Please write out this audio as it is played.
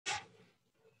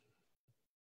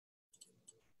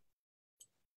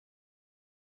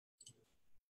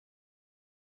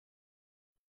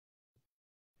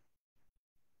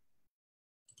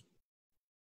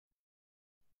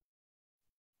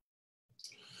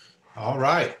All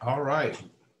right, all right.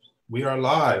 We are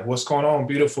live. What's going on,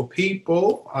 beautiful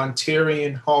people?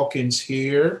 Ontarian Hawkins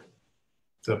here,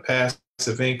 the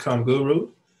passive income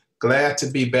guru. Glad to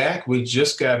be back. We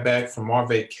just got back from our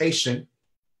vacation.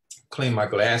 Clean my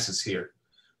glasses here.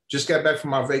 Just got back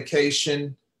from our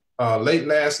vacation late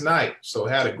last night, so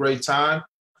had a great time.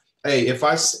 Hey,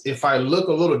 if I look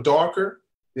a little darker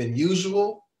than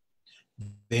usual,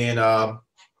 then I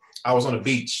was on the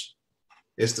beach.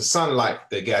 It's the sunlight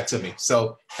that got to me.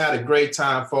 So had a great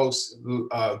time, folks.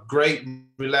 Great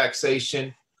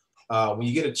relaxation. When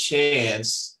you get a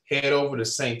chance, head over to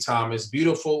St. Thomas.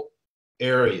 Beautiful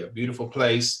area, beautiful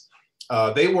place.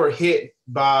 They were hit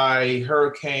by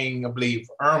Hurricane, I believe,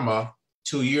 Irma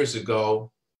 2 years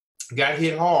ago. Got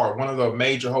hit hard. One of the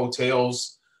major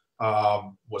hotels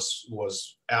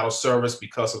was out of service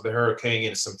because of the hurricane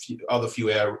and some other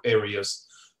few areas.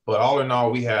 But all in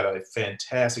all, we had a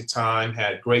fantastic time,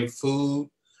 had great food,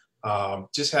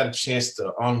 just had a chance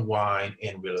to unwind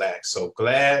and relax. So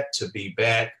glad to be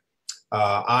back.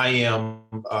 I am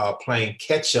playing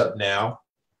catch up now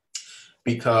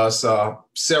because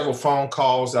several phone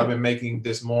calls I've been making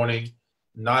this morning,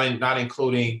 not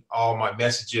including all my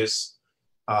messages,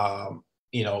 for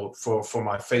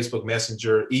my Facebook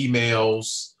Messenger,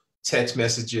 emails, text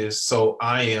messages. So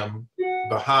I am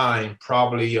behind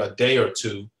probably a day or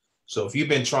two. So if you've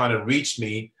been trying to reach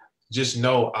me, just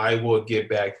know I will get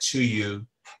back to you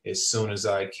as soon as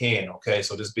I can. Okay,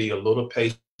 so just be a little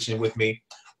patient with me.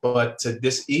 But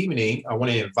this evening, I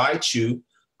want to invite you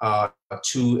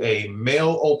to a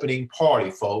mail opening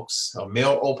party, folks. A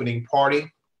mail opening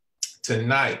party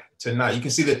tonight. You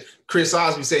can see that Chris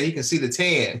Osby said he can see the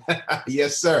tan.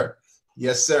 Yes, sir.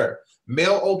 Yes, sir.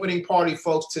 Mail opening party,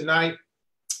 folks, tonight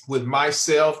with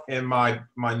myself and my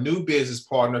new business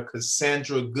partner,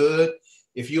 Cassandra Good.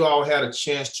 If you all had a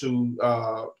chance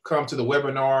to come to the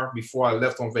webinar before I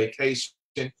left on vacation,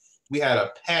 we had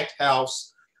a packed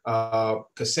house.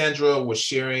 Cassandra was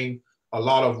sharing a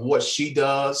lot of what she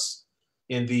does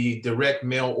in the direct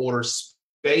mail order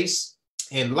space.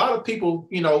 And a lot of people,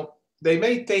 they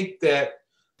may think that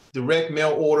direct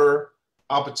mail order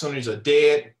opportunities are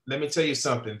dead. Let me tell you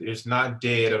something. It's not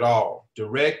dead at all.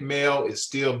 Direct mail is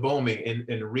still booming. And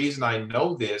the reason I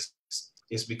know this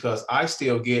is because I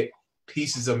still get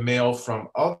pieces of mail from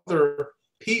other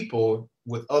people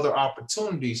with other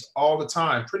opportunities all the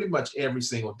time, pretty much every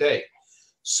single day.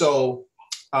 So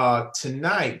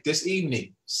tonight, this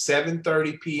evening,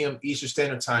 7:30 p.m. Eastern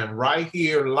Standard Time, right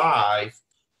here live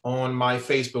on my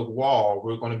Facebook wall,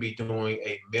 we're going to be doing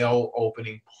a mail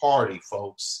opening party,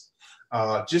 folks.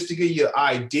 Just to give you an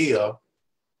idea,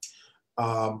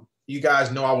 you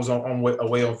guys know I was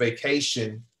away on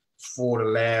vacation for the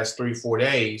last 3-4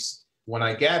 days. When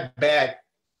I got back,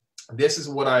 this is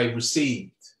what I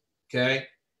received, okay?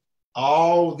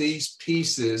 All these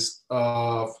pieces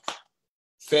of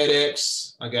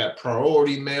FedEx. I got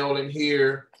priority mail in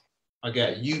here. I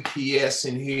got UPS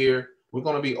in here. We're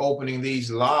going to be opening these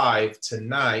live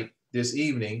tonight, this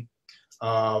evening,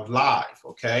 live,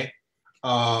 okay?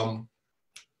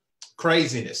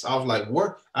 Craziness. I was like,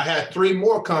 what? I had 3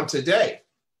 more come today.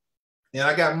 And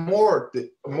I got more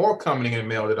coming in the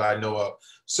mail that I know of.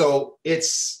 So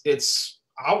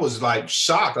I was like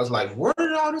shocked. I was like, where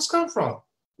did all this come from?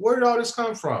 Where did all this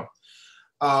come from?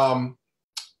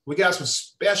 We got some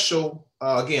special,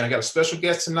 again, I got a special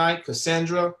guest tonight,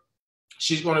 Cassandra.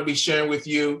 She's going to be sharing with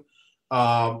you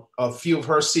a few of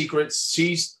her secrets.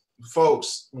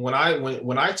 Folks, when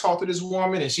I talked to this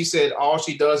woman and she said all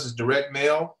she does is direct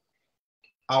mail,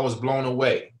 I was blown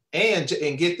away. And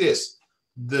get this,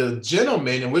 the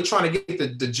gentleman, and we're trying to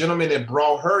get the gentleman that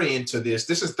brought her into this.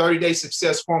 This is 30-day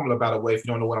success formula, by the way, if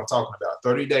you don't know what I'm talking about.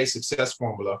 30-day success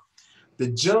formula. The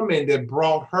gentleman that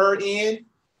brought her in,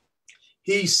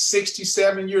 he's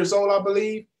 67 years old, I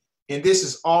believe. And this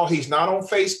is all, he's not on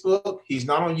Facebook. He's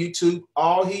not on YouTube.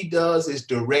 All he does is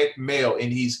direct mail,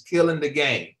 and he's killing the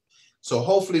game. So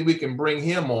hopefully we can bring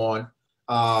him on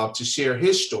to share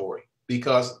his story,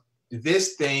 because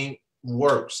this thing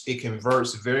works. It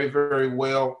converts very, very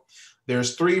well.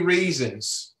 There's 3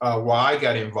 reasons why I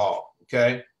got involved,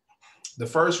 okay? The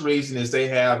first reason is they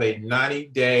have a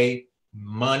 90-day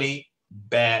money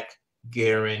back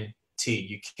guarantee.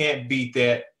 You can't beat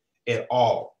that at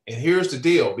all. And here's the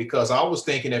deal, because I was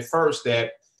thinking at first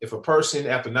that if a person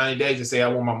after 90 days they say, I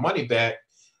want my money back,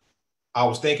 I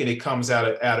was thinking it comes out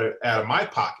of my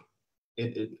pocket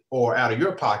or out of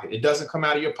your pocket. It doesn't come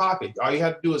out of your pocket. All you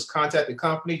have to do is contact the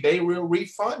company. They will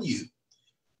refund you,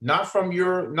 not from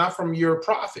your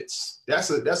profits.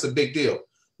 That's a big deal.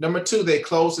 Number 2, they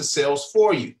close the sales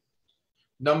for you.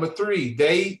 Number 3,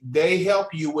 they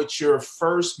help you with your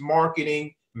first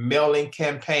marketing mailing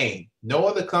campaign. No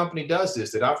other company does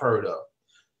this that I've heard of.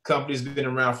 Company's been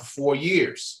around for 4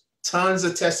 years. Tons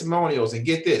of testimonials. And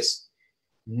get this,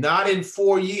 not in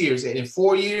 4 years. And in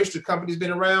 4 years the company's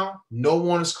been around, no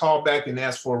one has called back and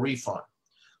asked for a refund.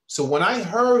 So when I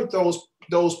heard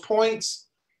those points,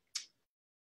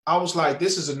 I was like,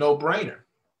 this is a no-brainer.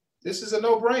 This is a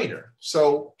no-brainer.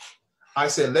 So I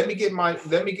said, let me get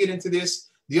into this.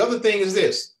 The other thing is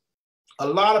this. A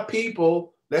lot of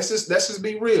people, let's just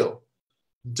be real,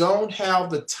 don't have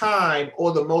the time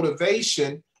or the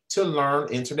motivation to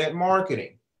learn internet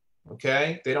marketing.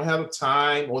 Okay? They don't have the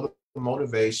time or the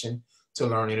motivation to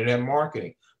learn internet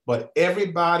marketing. But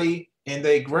everybody and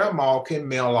their grandma can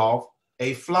mail off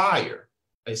a flyer,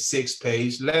 a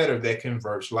 6-page letter that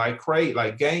converts like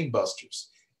gangbusters.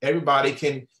 Everybody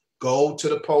can go to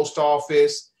the post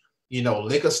office,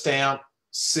 lick a stamp,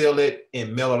 seal it,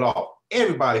 and mail it off.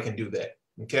 Everybody can do that.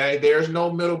 Okay, there's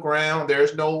no middle ground.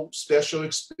 There's no special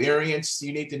experience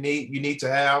you need to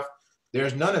have.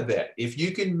 There's none of that. If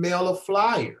you can mail a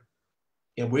flyer,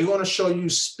 and we're going to show you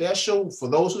special, for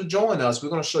those who join us, we're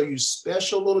going to show you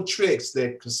special little tricks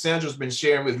that Cassandra's been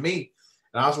sharing with me.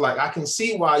 And I was like, I can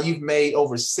see why you've made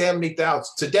over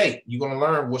 70,000 to date. You're going to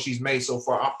learn what she's made so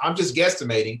far. I'm just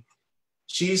guesstimating.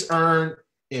 She's earned,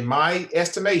 in my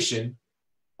estimation,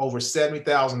 over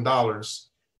 $70,000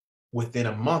 within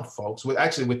a month, folks.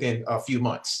 Actually, within a few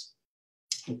months.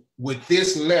 With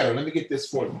this letter, let me get this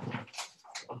for you.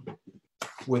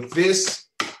 With this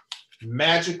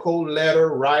magical letter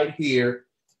right here,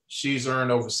 she's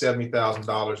earned over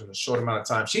 $70,000 in a short amount of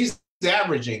time. She's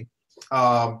averaging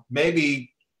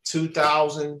maybe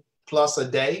 2,000 plus a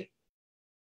day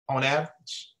on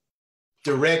average.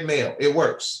 Direct mail, it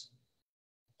works.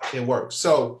 It works.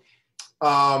 So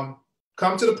come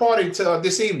to the party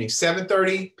this evening,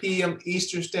 7:30 p.m.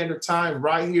 Eastern Standard Time,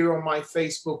 right here on my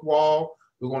Facebook wall.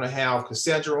 We're going to have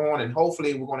Cassandra on, and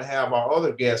hopefully we're going to have our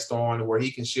other guest on where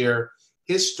he can share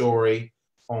his story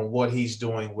on what he's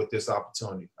doing with this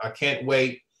opportunity. I can't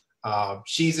wait.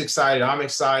 She's excited. I'm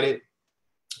excited.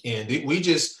 And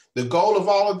the goal of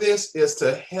all of this is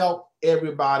to help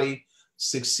everybody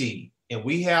succeed. And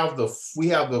we have the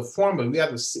formula. We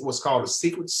have what's called a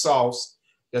secret sauce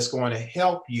that's going to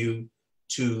help you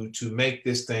to make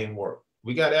this thing work.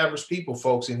 We got average people,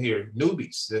 folks, in here,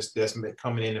 newbies that's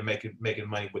coming in and making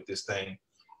money with this thing.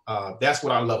 That's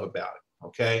what I love about it.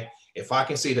 Okay, if I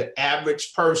can see the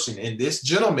average person, and this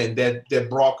gentleman that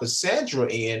brought Cassandra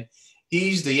in,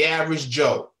 he's the average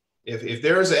Joe. If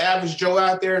there's an average Joe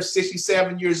out there,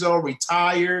 67 years old,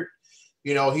 retired,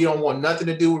 he don't want nothing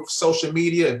to do with social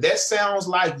media. If that sounds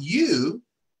like you,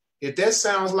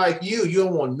 you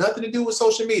don't want nothing to do with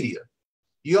social media.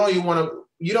 You don't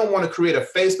want to create a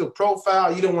Facebook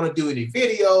profile. You don't want to do any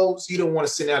videos. You don't want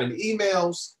to send out any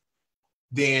emails.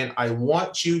 Then I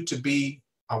want you to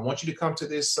come to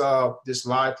this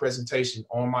live presentation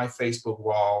on my Facebook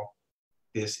wall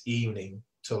this evening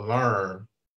to learn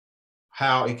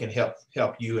how it can help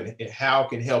you and how it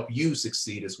can help you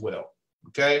succeed as well.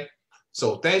 Okay.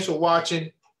 So thanks for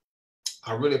watching.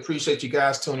 I really appreciate you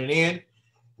guys tuning in.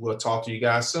 We'll talk to you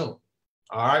guys soon.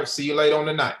 All right. See you later on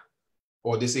the night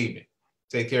or this evening.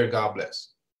 Take care. God bless.